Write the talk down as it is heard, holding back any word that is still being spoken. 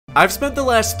I've spent the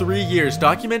last 3 years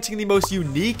documenting the most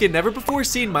unique and never before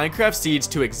seen Minecraft seeds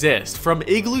to exist, from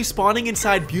igloo spawning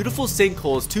inside beautiful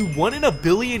sinkholes to 1 in a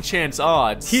billion chance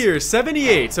odds. Here's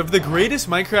 78 of the greatest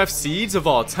Minecraft seeds of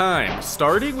all time,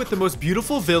 starting with the most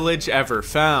beautiful village ever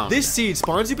found. This seed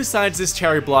spawns you besides this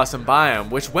cherry blossom biome,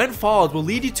 which when followed will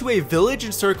lead you to a village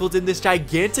encircled in this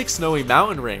gigantic snowy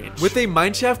mountain range. With a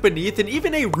mineshaft beneath and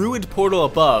even a ruined portal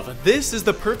above, this is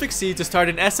the perfect seed to start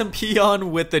an SMP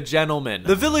on with the gentleman.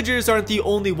 The villagers aren't the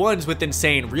only ones with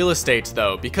insane real estate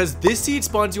though, because this seed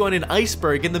spawns you on an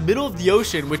iceberg in the middle of the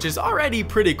ocean, which is already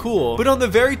pretty cool, but on the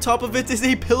very top of it is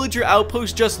a pillager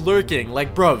outpost just lurking.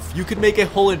 Like, bruv, you could make a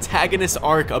whole antagonist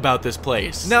arc about this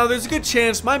place. Now there's a good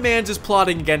chance my man's is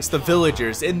plotting against the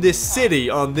villagers in this city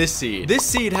on this seed. This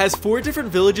seed has 4 different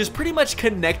villages pretty much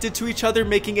connected to each other,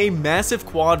 making a massive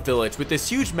quad village with this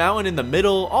huge mountain in the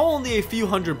middle, all only a few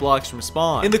hundred blocks from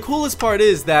spawn. And the coolest part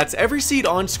is that every seed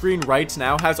on screen right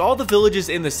now has all the villages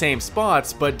in the same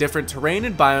spots, but different terrain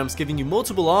and biomes, giving you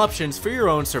multiple options for your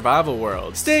own survival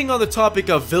world. Staying on the topic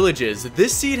of villages,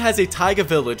 this seed has a taiga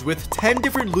village with 10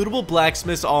 different lootable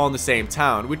blacksmiths all in the same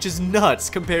town, which is nuts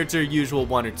compared to your usual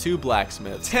 1 or 2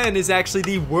 blacksmiths. 10 is actually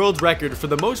the world record for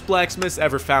the most blacksmiths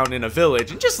ever found in a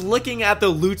village, and just looking at the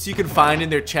loots you can find in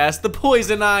their chest, the boys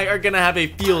and I are gonna have a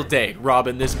field day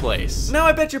robbing this place. Now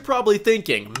I bet you're probably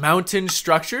thinking, mountain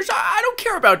structures? I don't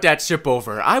care about that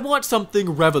Sipover. I want something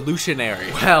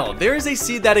revolutionary. Well, there is a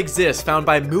seed that exists found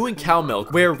by Moo and Cow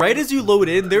Milk, where right as you load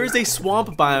in, there is a swamp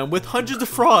biome with hundreds of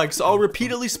frogs all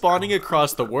repeatedly spawning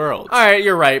across the world. Alright,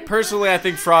 you're right. Personally, I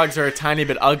think frogs are a tiny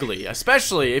bit ugly,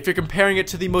 especially if you're comparing it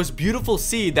to the most beautiful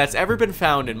seed that's ever been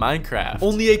found in Minecraft.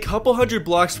 Only a couple hundred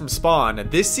blocks from spawn,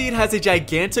 this seed has a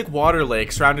gigantic water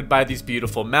lake surrounded by these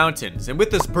beautiful mountains, and with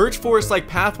this birch forest-like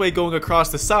pathway going across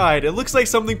the side, it looks like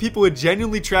something people would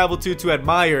genuinely travel to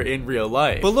admire in real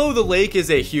life. Below the lake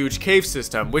is a huge cave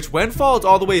system, which when followed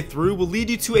all the way through will lead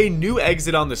you to a new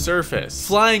exit on the surface.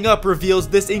 Flying up reveals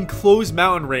this enclosed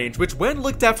mountain range, which when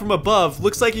looked at from above,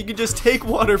 looks like you can just take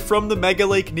water from the mega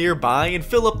lake nearby and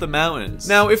fill up the mountains.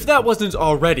 Now, if that wasn't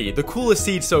already the coolest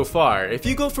seed so far, if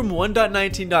you go from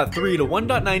 1.19.3 to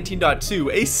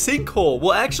 1.19.2, a sinkhole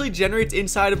will actually generate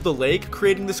inside of the lake,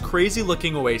 creating this crazy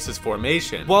looking oasis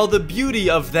formation. While the beauty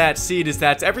of that seed is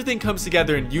that everything comes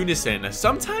together in unison,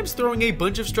 sometimes throwing a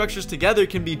bunch of structures together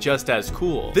can be just as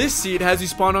cool. This seed has you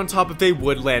spawn on top of a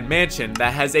woodland mansion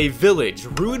that has a village,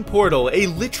 ruined portal, a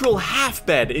literal half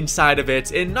bed inside of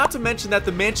it, and not to mention that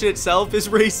the mansion itself is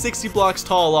raised 60 blocks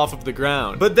tall off of the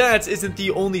ground. But that isn't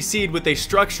the only seed with a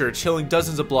structure chilling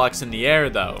dozens of blocks in the air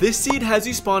though. This seed has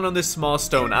you spawn on this small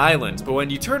stone island, but when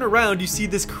you turn around you see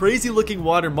this crazy looking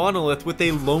water monolith with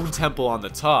a lone temple on the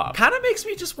top. Kinda makes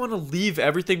me just want to leave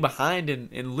everything behind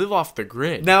and live off the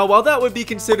grid. Now, while that would be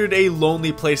considered a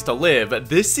lonely place to live,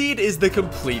 this seed is the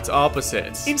complete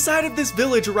opposite. Inside of this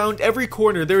village, around every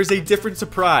corner, there is a different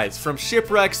surprise, from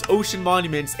shipwrecks, ocean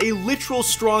monuments, a literal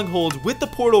stronghold with the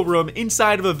portal room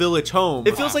inside of a village home.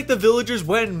 It feels like the villagers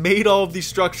went and made all of these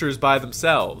structures by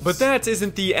themselves. But that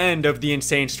isn't the end of the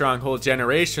insane stronghold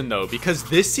generation though, because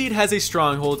this seed has a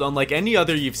stronghold unlike any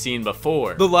other you've seen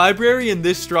before. The library in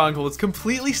this stronghold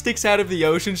completely sticks out of the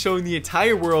ocean, showing the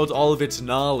entire world all of its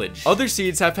knowledge. Other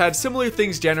seeds have had similar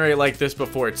things generate like this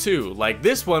before too, like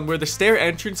this one where the stair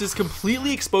entrance is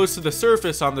completely exposed to the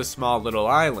surface on this small little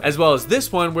island, as well as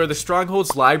this one where the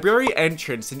stronghold's library,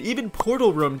 entrance, and even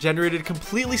portal room generated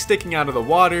completely sticking out of the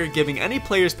water, giving any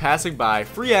players passing by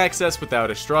free access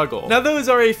without a struggle. Now those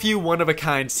are a few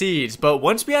one-of-a-kind seeds, but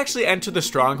once we actually enter the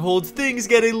stronghold, things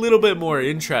get a little bit more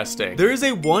interesting. There is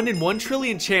a 1 in 1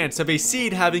 trillion chance of a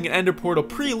seed having an ender portal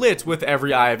pre-lit with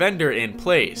every eye of ender in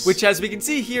place, which as we can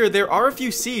see here, there are a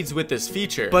few seeds with this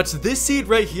feature, but this seed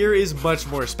right here is much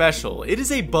more special. It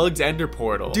is a bugged ender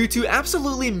portal. Due to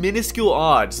absolutely minuscule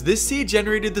odds, this seed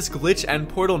generated this glitch end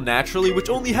portal naturally, which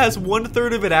only has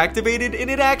 1/3 of it activated, and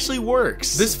it actually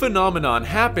works. This phenomenon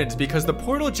happens because the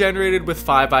portal generated with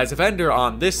 5 eyes of ender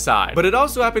on this side, but it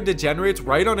also happened to generate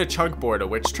right on a chunk border,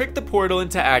 which tricked the portal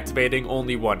into activating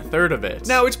only 1/3 of it.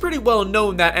 Now, it's pretty well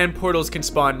known that end portals can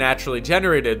spawn naturally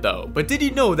generated though, but did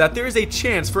you know that there is a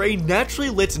chance for a naturally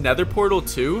lit nether portal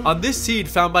too? On this seed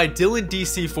found by Dylan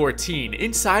DC14,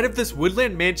 inside of this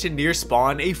woodland mansion near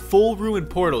spawn, a full ruined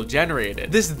portal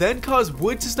generated. This then caused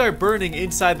wood to start burning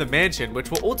inside the mansion,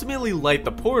 which will ultimately light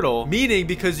the portal, meaning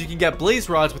because you can get blaze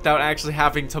rods without actually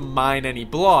having to mine any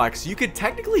blocks, you could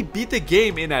technically beat the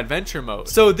game in adventure mode.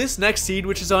 So this next seed,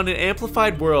 which is on an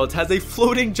amplified world, has a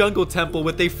floating jungle temple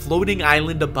with a floating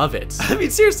island above it. I mean,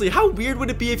 seriously, how weird would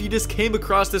it be if you just came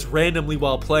across this randomly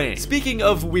while playing? Speaking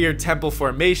of weird temple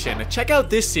formation, check out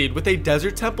this seed with a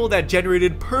desert temple that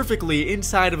generated per perfectly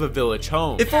inside of a village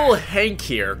home. If old Hank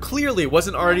here clearly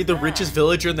wasn't already the richest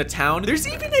villager in the town, there's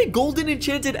even a golden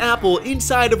enchanted apple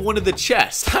inside of one of the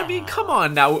chests. I mean, come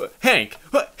on now, Hank,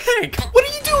 what are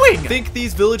you doing? Think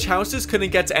these village houses couldn't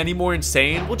get any more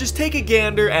insane? Well, just take a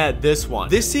gander at this one.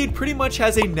 This seed pretty much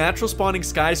has a natural spawning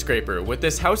skyscraper, with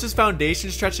this house's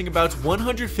foundation stretching about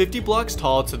 150 blocks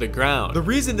tall to the ground. The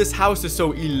reason this house is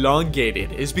so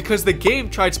elongated is because the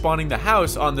game tried spawning the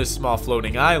house on this small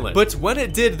floating island. But when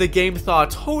it did, the game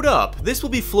thought, hold up, this will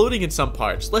be floating in some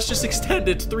parts. Let's just extend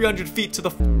it 300 feet to the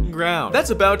ground.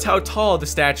 That's about how tall the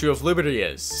Statue of Liberty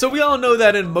is. So we all know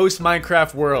that in most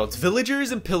Minecraft worlds,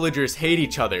 villagers and pillagers hate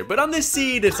each other, but on this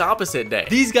seed, it's opposite day.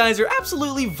 These guys are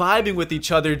absolutely vibing with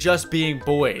each other just being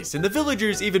boys, and the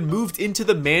villagers even moved into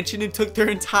the mansion and took their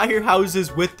entire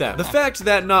houses with them. The fact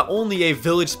that not only a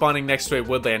village spawning next to a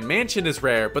woodland mansion is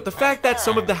rare, but the fact that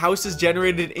some of the houses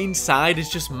generated inside is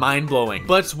just mind-blowing.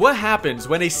 But what happens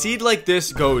when a seed like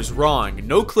this goes wrong?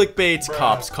 No clickbait,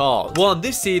 cops called. Well, on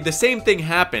this seed, the same thing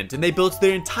happened, and they built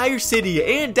their entire city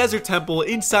and desert temple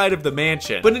inside of the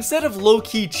mansion. But instead of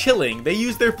low-key chilling, they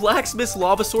used their blacksmith's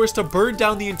lava source to burn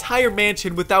down the entire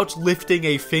mansion without lifting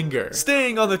a finger.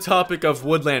 Staying on the topic of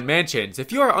woodland mansions,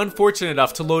 if you are unfortunate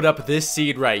enough to load up this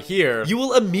seed right here, you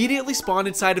will immediately spawn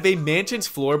inside of a mansion's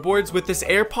floorboards with this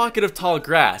air pocket of tall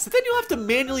grass, and then you'll have to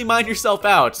manually mine yourself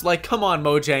out. Like, come on,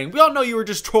 Mojang, we all know you were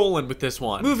just trolling with this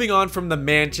one. Moving on from the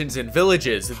mansions and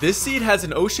villages, this seed has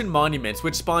an ocean monument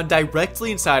which spawned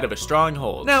directly inside of a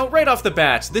stronghold. Now, right off the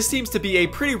bat, this seems to be a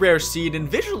pretty rare seed, and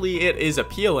visually it is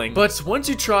appealing, but once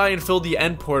you try and fill the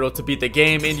end portal to beat the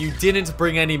game and you didn't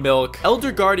bring any milk,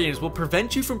 Elder Guardians will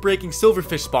prevent you from breaking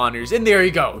silverfish spawners, and there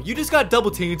you go. You just got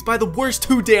double teamed by the worst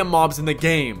 2 damn mobs in the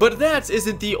game. But that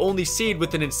isn't the only seed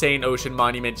with an insane ocean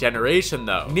monument generation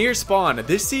though. Near spawn,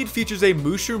 this seed features a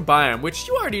mushroom biome, which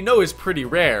you already know is pretty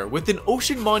rare, with an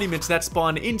ocean monument that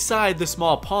spawn inside the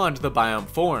small pond the biome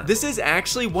formed. This is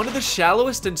actually one of the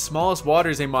shallowest and smallest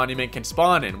waters a monument can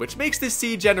spawn in, which makes this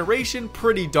seed generation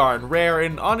pretty darn rare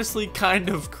and honestly kind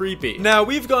of creepy. Now,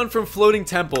 we've gone from floating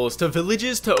temples to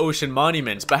villages to ocean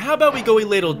monuments, but how about we go a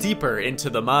little deeper into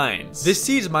the mines? This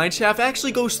seed's mineshaft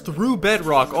actually goes through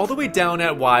bedrock all the way down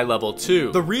at Y level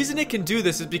 2. The reason it can do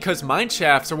this is because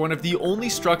mineshafts are one of the only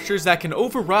structures that can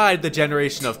override the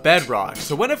generation of bedrock,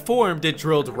 so when it formed, it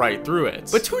drilled right through it.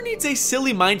 But who needs a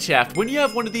silly mineshaft when you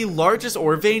have one of the largest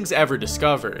ore veins ever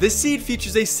discovered? This seed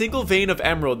features a single vein of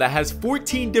emerald that has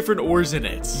 14 different ores in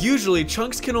it. Usually,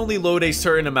 chunks can only load a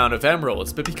certain amount of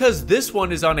emeralds, but because this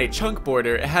one is on a chunk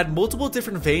border, it had multiple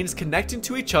different veins connecting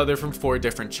to each other from 4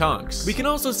 different chunks. We can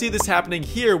also see this happening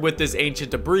here with this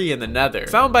ancient debris in the nether.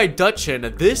 Found by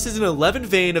Dutchin, this is an 11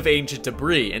 vein of ancient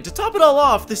debris, and to top it all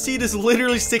off, the seed is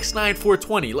literally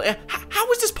 69420.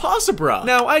 How is this possible?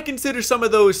 Now, I consider some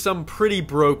of those some pretty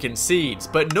broken seeds,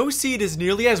 but no seed is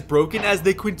nearly as broken as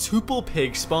the quintuple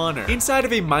pig spawner. Inside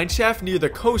of a mineshaft near the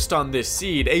coast on this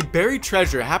seed, a buried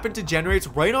treasure happened to generate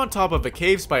right on top of a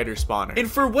cave spider spawner. And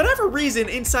for whatever reason,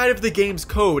 inside of the game's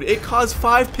code, it caused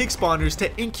 5 pig spawners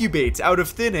to incubate out of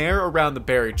thin air around the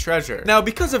buried treasure. Now,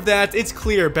 because of that, it's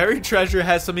clear buried treasure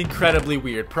has some incredibly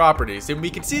weird properties, and we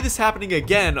can see this happening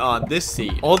again on this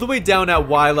seed. All the way down at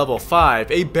Y level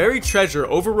 5, a buried treasure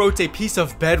overwrote a piece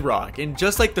of bedrock, and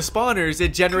just like the spawners,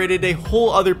 it generated a whole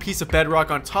other piece of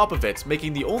bedrock on top of it,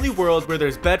 making the only world where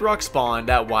there's bedrock spawned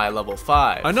at Y level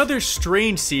 5. Another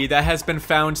strange seed that has been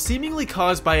found seemingly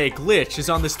caused by a glitch is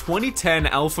on this 2010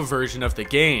 alpha version of the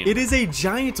game. It is a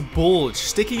giant bulge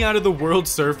sticking out of the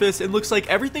world's surface and looks like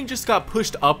everything just got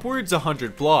pushed upwards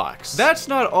 100 blocks. That's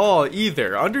not all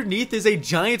either. Underneath is a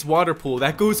giant water pool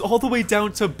that goes all the way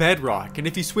down to bedrock, and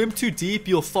if you swim too deep,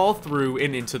 you'll fall through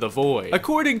and into the void.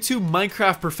 According to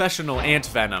Minecraft professional Ant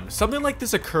Venom, something like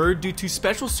this occurred due to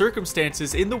special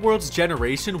circumstances in the world's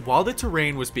generation while the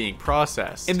terrain was being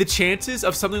processed. And the chances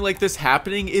of something like this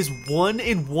happening is 1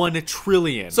 in 1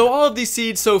 trillion. So all of these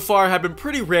seeds so far have been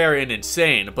pretty rare and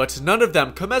insane, but none of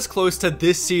them come as close to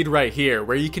this seed right here,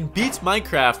 where you can beat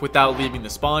Minecraft without leaving the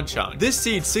spawn chunk. This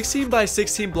seed 16 by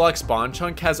 16 block spawn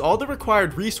chunk has all the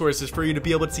required resources for you to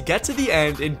be able to get to the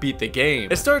end and beat the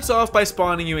game. It starts off by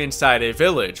spawning you inside a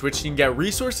village, which you can get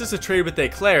resources to trade with a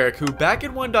cleric who back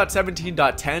in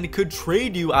 1.17.10 could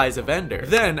trade you Eyes of Ender.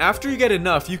 Then, after you get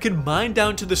enough, you can mine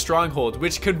down to the stronghold stronghold,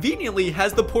 which conveniently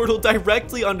has the portal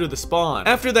directly under the spawn.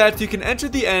 After that, you can enter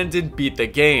the end and beat the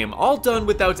game, all done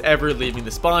without ever leaving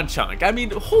the spawn chunk. I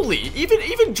mean, holy,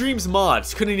 even Dream's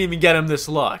mods couldn't even get him this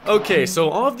luck. Okay, so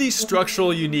all of these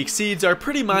structural unique seeds are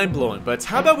pretty mind-blowing, but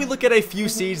how about we look at a few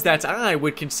seeds that I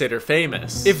would consider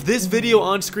famous? If this video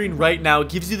on screen right now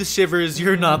gives you the shivers,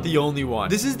 you're not the only one.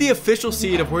 This is the official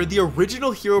seed of where the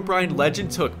original Herobrine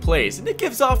legend took place, and it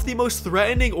gives off the most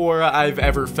threatening aura I've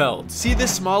ever felt. See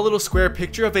this small little square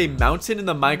picture of a mountain in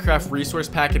the Minecraft resource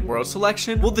pack and world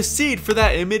selection? Well, the seed for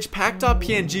that image,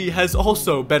 pack.png, has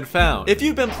also been found. If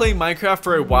you've been playing Minecraft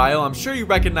for a while, I'm sure you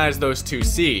recognize those two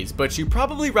seeds, but you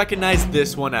probably recognize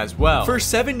this one as well. For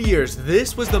 7 years,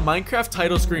 this was the Minecraft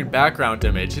title screen background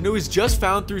image, and it was just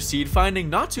found through seed finding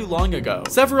not too long ago.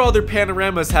 Several other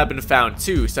panoramas have been found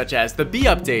too, such as the B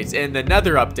updates and the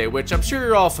Nether update, which I'm sure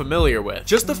you're all familiar with.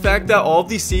 Just the fact that all of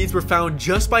these seeds were found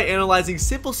just by analyzing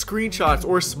simple screenshots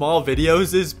or small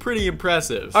videos is pretty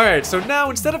impressive. Alright, so now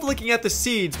instead of looking at the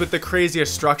seeds with the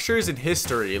craziest structures in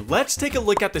history, let's take a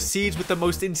look at the seeds with the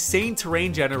most insane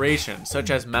terrain generations, such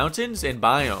as mountains and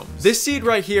biomes. This seed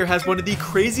right here has one of the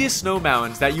craziest snow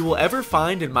mountains that you will ever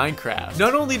find in Minecraft.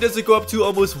 Not only does it go up to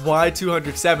almost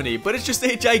Y270, but it's just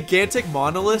a gigantic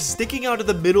monolith sticking out of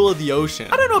the middle of the ocean.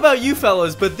 I don't know about you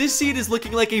fellas, but this seed is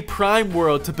looking like a prime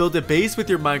world to build a base with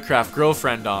your Minecraft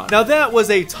girlfriend on. Now that was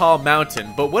a tall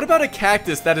mountain, but what about a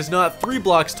cactus that is not 3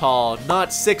 blocks tall,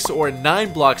 not 6 or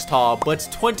 9 blocks tall, but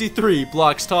 23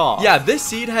 blocks tall? Yeah, this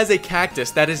seed has a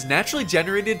cactus that is naturally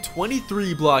generated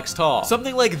 23 blocks tall.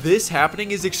 Something like this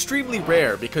happening is extremely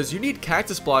rare because you need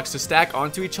cactus blocks to stack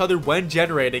onto each other when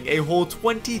generating a whole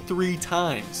 23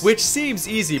 times. Which seems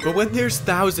easy, but when there's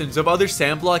thousands of other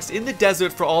sand blocks in the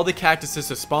desert for all the cactuses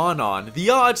to spawn on, the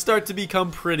odds start to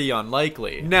become pretty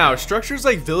unlikely. Now, structures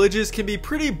like villages can be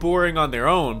pretty boring on their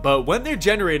own, but when they're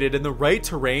generated in the right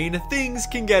terrain, things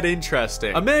can get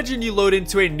interesting. Imagine you load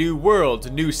into a new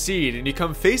world, new seed, and you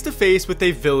come face to face with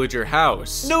a villager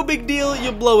house. No big deal,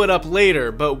 you'll blow it up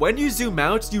later, but when you zoom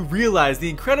out, you realize the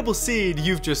incredible seed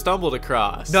you've just stumbled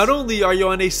across. Not only are you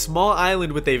on a small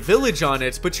island with a village on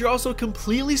it, but you're also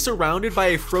completely surrounded by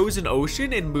a frozen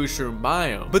ocean and mushroom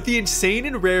biome. But the insane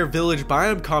and rare village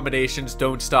biome combinations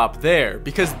don't stop there,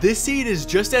 because this seed is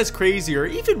just as crazy or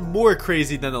even more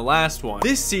crazy than the last one.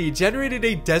 This seed generated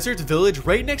a desert village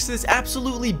right next to this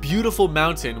absolutely beautiful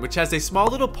mountain, which has a small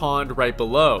little pond right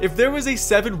below. If there was a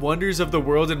 7 wonders of the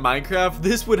world in Minecraft,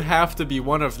 this would have to be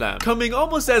one of them. Coming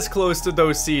almost as close to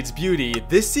those seeds' beauty,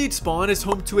 this seed spawn is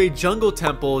home to a jungle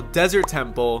temple, desert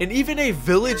temple, and even a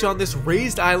village on this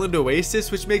raised island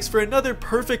oasis, which makes for another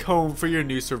perfect home for your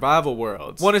new survival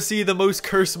worlds. Want to see the most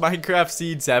cursed Minecraft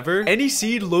seeds ever? Any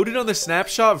seed loaded on the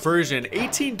snapshot version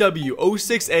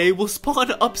 18W06A will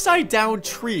spawn upside down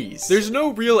trees. There's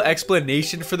no real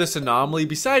explanation for this anomaly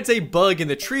besides a bug in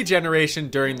the tree generation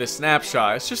during the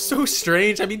snapshot. It's just so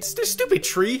strange. I mean, it's a stupid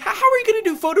tree. How are you gonna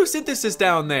do photosynthesis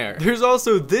down there? There's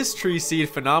also this tree seed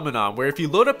phenomenon where if you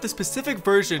load up the specific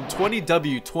version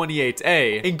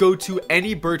 20W28A and go to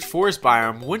any birch forest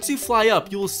biome, once you fly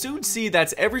up, you will soon see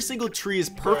that every single tree is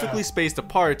perfectly spaced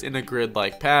apart in a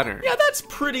grid-like pattern. Yeah, that's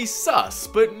pretty sus,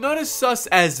 but not as sus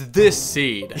as this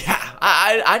seed. Yeah,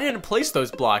 I didn't place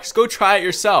those blocks. Go try it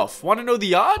yourself. Want to know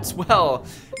the odds? Well,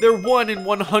 they're 1 in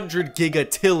 100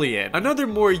 gigatillion. Another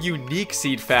more unique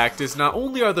seed fact is not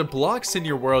only are the blocks in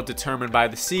your world determined by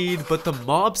the seed, but the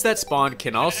mobs that spawn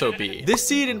can also be. This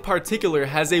seed in particular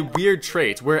has a weird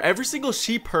trait where every single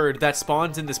sheep herd that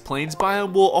spawns in this plains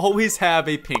biome will always have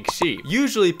a pink sheep.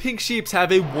 Usually pink sheeps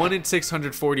have a 1 in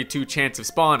 642 chance of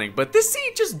spawning, but this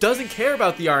seed just doesn't care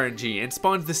about the RNG and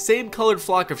spawns the same colored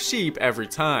flock of sheep every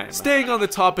time. Staying on the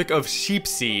topic of sheep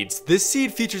seeds, this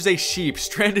seed features a sheep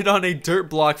stranded on a dirt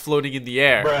block floating in the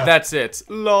air. That's it.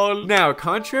 Lol. Now,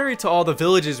 contrary to all the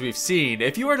villages we've seen,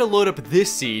 if you were to load up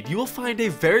this seed, you will find a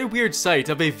very weird sight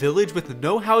of a village with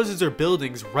no houses or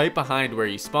buildings right behind where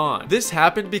you spawn. This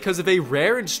happened because of a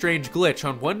rare and strange glitch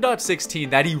on 1.16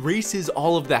 that erases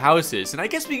all of the houses, and I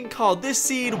guess we can call this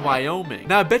seed Wyoming.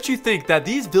 Now, I bet you think that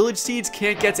these village seeds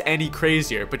can't get any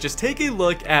crazier, but just take a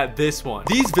look at this one.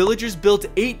 These villagers built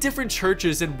 8 different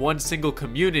churches in one single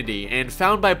community, and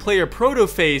found by player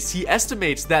Protoface, he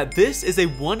estimates that this is a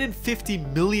 1 in 50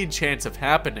 million chance of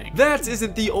happening. That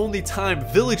isn't the only time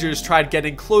villagers tried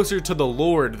getting closer to the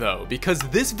Lord though, because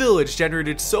this village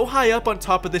generated so high up on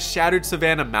top of the shattered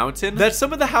savanna mountain that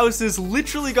some of the houses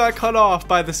literally got cut off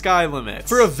by the sky limit.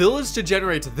 For a village to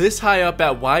generate this high up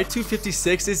at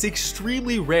Y256 is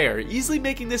extremely rare, easily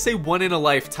making this a 1 in a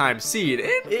lifetime seed.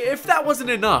 And if that wasn't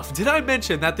enough, did I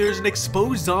mention that there's an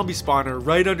exposed zombie spawner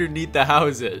right underneath the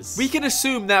houses? We can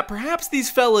assume that perhaps these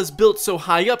fellas was built so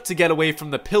high up to get away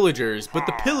from the pillagers, but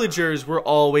the pillagers were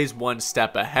always one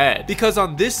step ahead. Because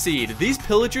on this seed, these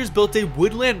pillagers built a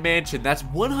woodland mansion that's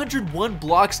 101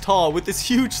 blocks tall with this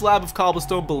huge slab of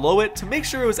cobblestone below it to make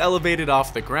sure it was elevated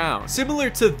off the ground. Similar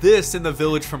to this in the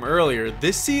village from earlier,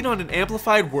 this seed on an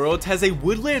amplified world has a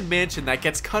woodland mansion that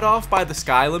gets cut off by the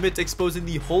sky limit, exposing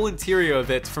the whole interior of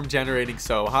it from generating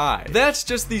so high. That's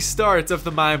just the start of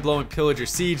the mind-blowing pillager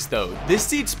seeds though. This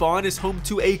seed spawn is home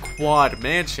to a quad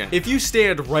mansion. If you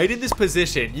stand right in this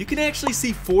position, you can actually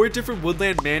see 4 different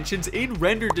woodland mansions in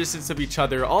render distance of each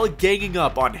other, all ganging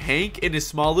up on Hank in his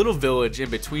small little village in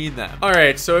between them.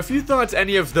 Alright, so if you thought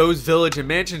any of those village and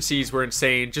mansion seeds were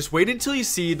insane, just wait until you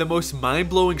see the most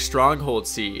mind-blowing stronghold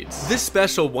seeds. This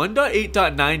special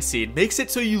 1.8.9 seed makes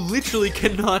it so you literally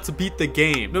cannot beat the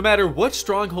game. No matter what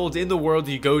stronghold in the world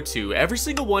you go to, every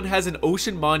single one has an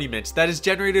ocean monument that is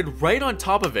generated right on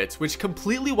top of it, which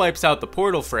completely wipes out the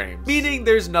portal frame, meaning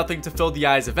there's nothing to fill the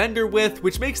eyes of Ender with,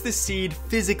 which makes this seed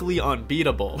physically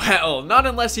unbeatable. Well, not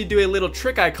unless you do a little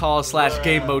trick I call /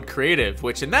 game mode creative,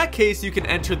 which in that case you can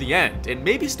enter the end and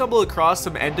maybe stumble across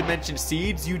some end dimension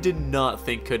seeds you did not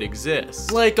think could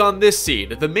exist. Like on this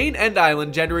seed, the main end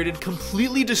island generated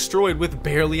completely destroyed with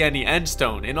barely any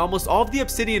endstone, and almost all of the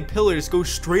obsidian pillars go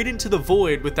straight into the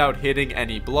void without hitting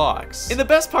any blocks. And the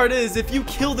best part is, if you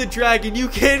kill the dragon, you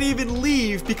can't even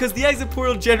leave because the exit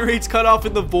portal generates cut off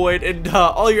in the void and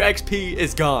all your XP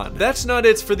is gone. That's not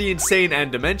it for the insane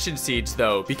end dimension seeds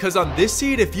though, because on this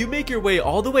seed, if you make your way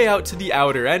all the way out to the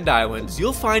outer end islands,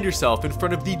 you'll find yourself in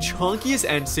front of the chunkiest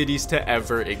end cities to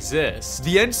ever exist.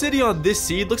 The end city on this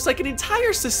seed looks like an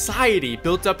entire society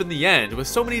built up in the end with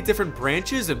so many different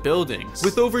branches and buildings.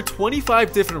 With over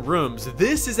 25 different rooms,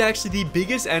 this is actually the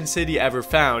biggest end city ever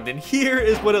found, and here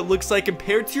is what it looks like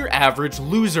compared to your average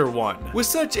loser one. With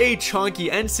such a chunky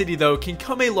end city though can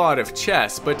come a lot of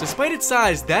chests, but despite its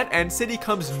size, that end city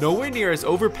comes nowhere near as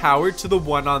overpowered to the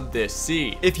one on this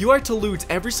seed. If you are to loot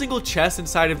every single chest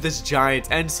inside of this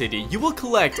giant end city, you will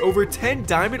collect over 10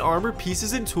 diamond armor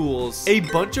pieces and tools, a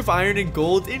bunch of iron and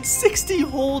gold, and 60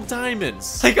 whole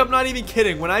diamonds. Like, I'm not even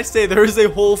kidding when I say there is a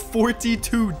whole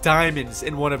 42 diamonds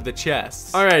in one of the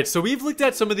chests. Alright, so we've looked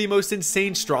at some of the most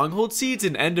insane stronghold seeds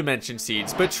and end dimension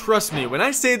seeds, but trust me, when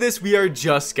I say this, we are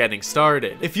just getting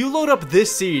started. If you load up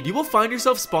this seed, you will find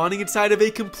yourself spawning inside of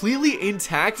a completely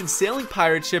intact and sailing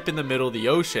pirate ship in the middle of the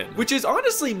ocean, which is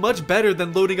honestly much better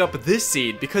than loading up this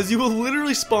seed because you will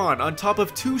literally spawn on top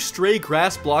of 2 stray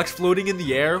grass blocks floating in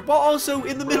the air while also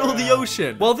in the middle of the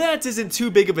ocean. While that isn't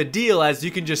too big of a deal as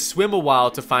you can just swim a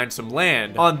while to find some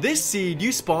land, on this seed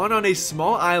you spawn on a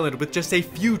small island with just a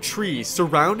few trees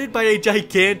surrounded by a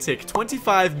gigantic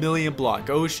 25 million block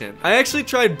ocean. I actually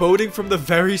tried boating from the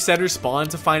very center spawn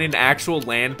to find an actual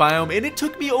land biome, and it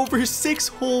took me over 6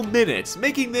 whole minutes,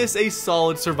 making this a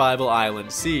solid survival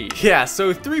island seed. Yeah,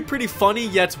 so 3 pretty funny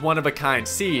yet one of a kind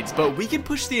seeds, but we can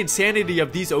push the insanity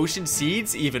of these ocean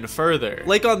seeds even further.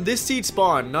 Like on this seed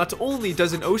spawn, not only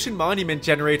does an ocean monument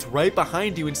generate right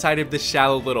behind you inside of this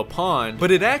shallow little pond,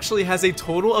 but it actually has a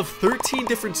total of 13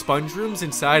 different sponge rooms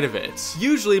inside of it.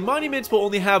 Usually monuments will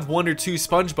only have 1 or 2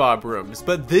 SpongeBob rooms,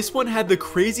 but this one had the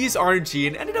craziest RNG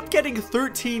and ended up getting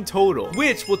 13 total,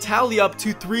 which will tally up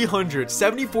to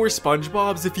 374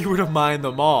 SpongeBobs if you were to mine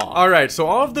them all. Alright, so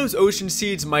all of those ocean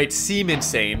seeds might seem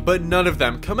insane, but none of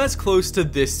them come as close to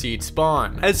this seed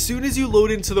spawn. As soon as you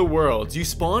load into the world, you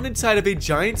spawn inside of a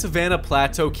giant savanna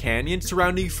plateau canyon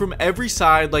surrounding you from every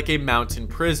side like a mountain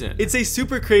prison. It's a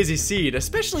super crazy seed,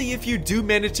 especially if you do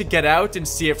manage to get out and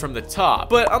see it from the top,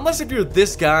 but unless if you're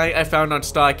this guy I found on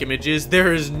stock images,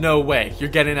 there is no way you're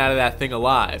getting out of that thing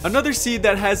alive. Another seed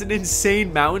that has an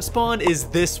insane mountain spawn is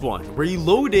this one, where you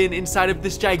load in inside of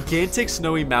this gigantic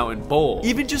snowy mountain bowl.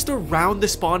 Even just around the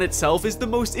spawn itself is the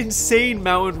most insane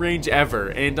mountain range ever,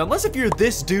 and unless if you're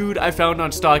this dude I found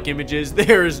on stock images,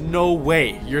 there is no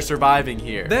way you're surviving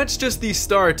here. That's just the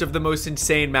start of the most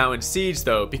insane mountain seeds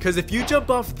though, because if you jump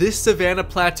off this savanna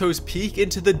plateau's peak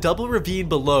into the double ravine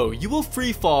below, you will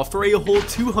free fall for a whole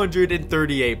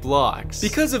 238 blocks.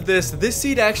 Because of this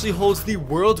seed actually holds the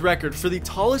world record for the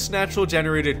tallest natural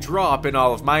generated drop in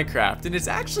all of Minecraft, and it's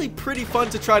actually pretty fun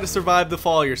to try to survive the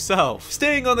fall yourself.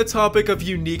 Staying on the topic of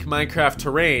unique Minecraft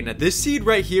terrain, this seed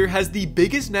right here has the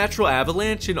biggest natural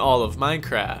avalanche in all of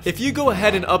Minecraft. If you go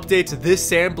ahead and update this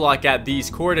sand block at these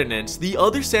coordinates, the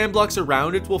other sand blocks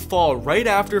around it will fall right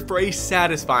after for a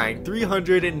satisfying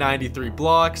 393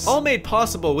 blocks, all made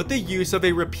possible with the use of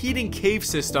a repeating cave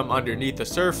system underneath the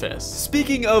surface.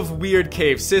 Speaking of weird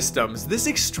cave systems, this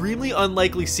extremely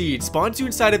unlikely seed spawns you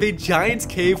inside of a giant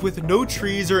cave with no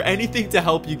trees or anything to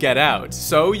help you get out.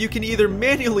 So you can either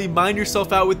manually mine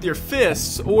yourself out with your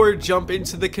fists, or or jump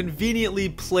into the conveniently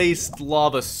placed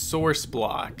lava source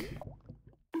block.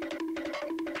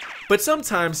 But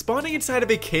sometimes spawning inside of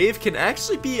a cave can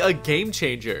actually be a game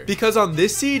changer, because on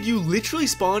this seed you literally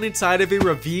spawn inside of a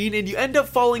ravine and you end up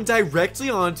falling directly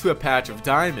onto a patch of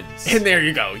diamonds. And there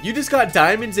you go, you just got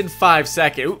diamonds in 5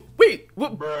 seconds. Wait, how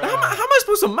am I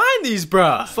supposed to mine these,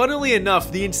 bruh? Funnily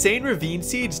enough, the insane ravine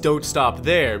seeds don't stop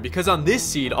there, because on this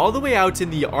seed, all the way out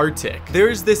in the Arctic,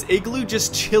 there's this igloo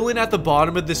just chilling at the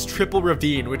bottom of this triple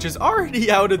ravine, which is already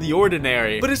out of the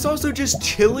ordinary, but it's also just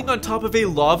chilling on top of a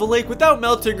lava lake without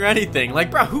melting or anything.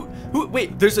 Like, bruh,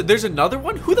 wait, there's another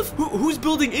one? Who's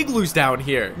building igloos down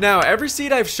here? Now, every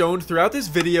seed I've shown throughout this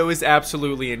video is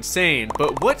absolutely insane,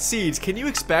 but what seeds can you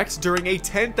expect during a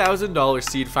 $10,000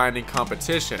 seed finding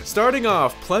competition? Starting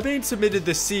off, Plebane submitted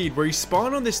the seed where you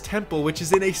spawn on this temple, which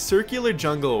is in a circular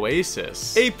jungle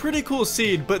oasis. A pretty cool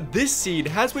seed, but this seed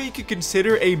has what you could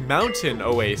consider a mountain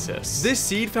oasis. This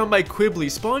seed found by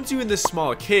Quibbly spawns you in this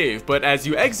small cave, but as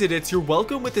you exit it, you're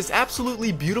welcome with this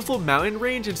absolutely beautiful mountain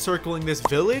range encircling this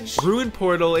village, ruined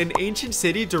portal, and ancient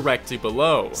city directly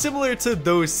below. Similar to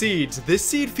those seeds, this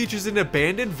seed features an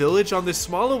abandoned village on this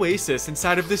small oasis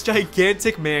inside of this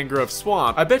gigantic mangrove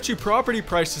swamp. I bet you property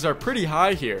prices are pretty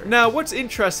high here. Now, what's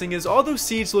interesting is all those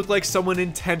seeds look like someone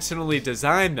intentionally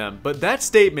designed them, but that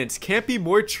statement can't be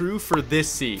more true for this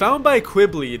seed. Found by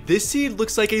Quibbly, this seed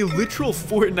looks like a literal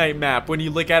Fortnite map when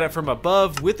you look at it from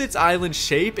above, with its island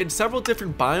shape and several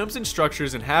different biomes and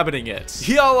structures inhabiting it.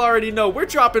 Y'all already know we're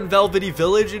dropping Velvety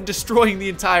Village and destroying the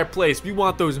entire place. We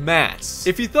want those mats.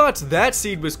 If you thought that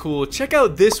seed was cool, check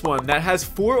out this one that has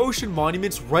 4 ocean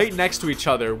monuments right next to each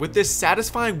other, with this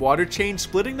satisfying water chain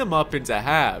splitting them up into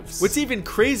halves. What's even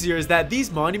crazier is that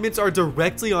these monuments are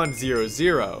directly on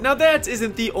 0-0. Now that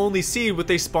isn't the only seed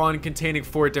with a spawn containing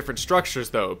 4 different structures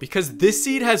though, because this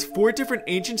seed has 4 different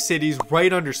ancient cities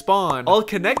right under spawn, all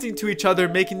connecting to each other,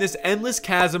 making this endless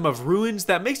chasm of ruins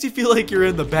that makes you feel like you're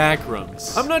in the back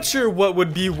rooms. I'm not sure what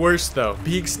would be worse though,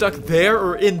 being stuck there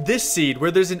or in this seed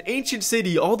where there's an ancient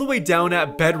city all the way down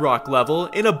at bedrock level,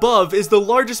 and above is the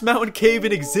largest mountain cave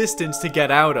in existence to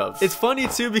get out of. It's funny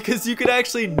too because you could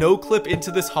actually no-clip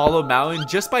into this hollow mountain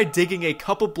just by digging a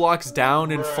couple blocks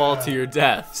down and fall to your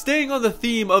death. Staying on the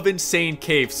theme of insane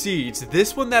cave seeds,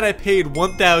 this one that I paid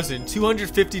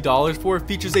 $1,250 for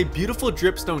features a beautiful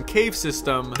dripstone cave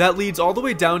system that leads all the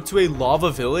way down to a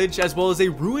lava village, as well as a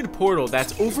ruined portal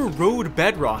that's over road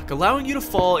bedrock, allowing you to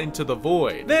fall into the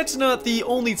void. That's not the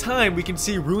only time we can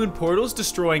see ruined portals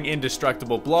destroying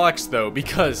indestructible blocks though,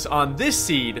 because on this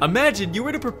seed, imagine you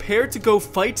were to prepare to go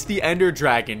fight the Ender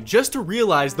Dragon just to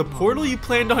realize the portal you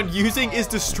planned on using is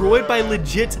destroyed by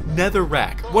legit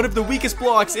netherrack, one of the weakest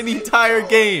blocks in the entire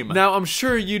game. Now, I'm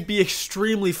sure you'd be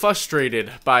extremely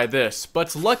frustrated by this,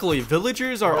 but luckily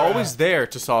villagers are always there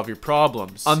to solve your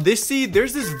problems. On this seed,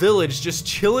 there's this village just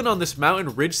chilling on this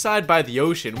mountain ridgeside by the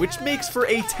ocean, which makes for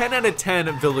a 10 out of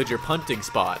 10 villager punting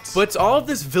spot. But all of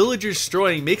this villager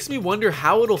destroying makes me wonder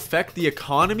how it'll affect the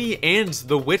economy and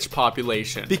the witch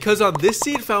population, because on this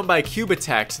seed found by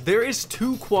Cubitex, there is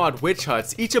 2 quad witch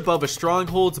huts, each above a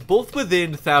stronghold, both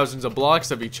within thousands of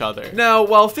blocks of each other. Now,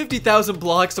 while 50,000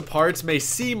 blocks apart may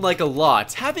seem like a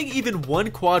lot, having even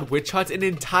 1 quad witch hut in an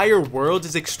entire world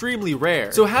is extremely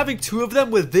rare, so having 2 of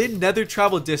them within nether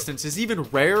travel distance is even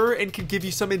rarer and can give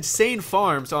you some insane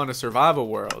farms on a survival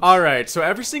world. Alright, so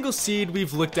every single seed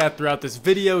we've looked at throughout this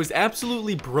video is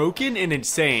absolutely broken and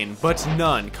insane, but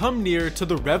none come near to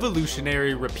the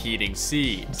revolutionary repeating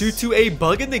seeds. Due to a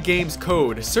bug in the game's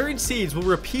code, certain seeds will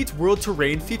repeat world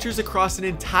terrain features across an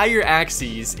entire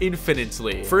axis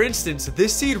infinitely. For instance,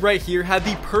 this seed right here had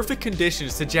the perfect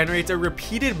conditions to generate a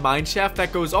repeated mineshaft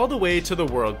that goes all the way to the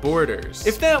world borders.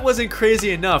 If that wasn't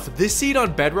crazy enough, this seed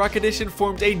on Bedrock Edition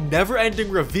formed a never-ending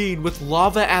ravine with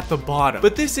lava at the bottom.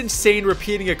 But this insane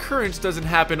repeating occurrence doesn't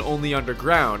happen only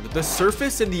underground. The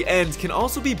surface and the ends can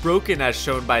also be broken, as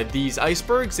shown by these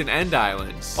icebergs and end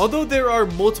islands. Although there are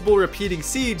multiple repeating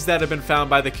seeds that have been found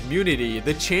by the community,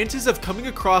 the chances of coming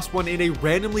across one in a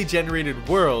randomly generated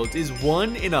world is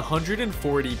 1 in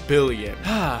 140 billion.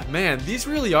 Ah, man, these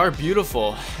really are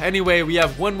beautiful. Anyway, we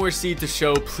have one more seed to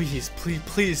show.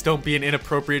 Please don't be an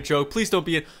inappropriate joke. Please don't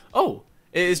be an— oh,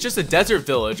 it's just a desert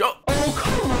village. Oh,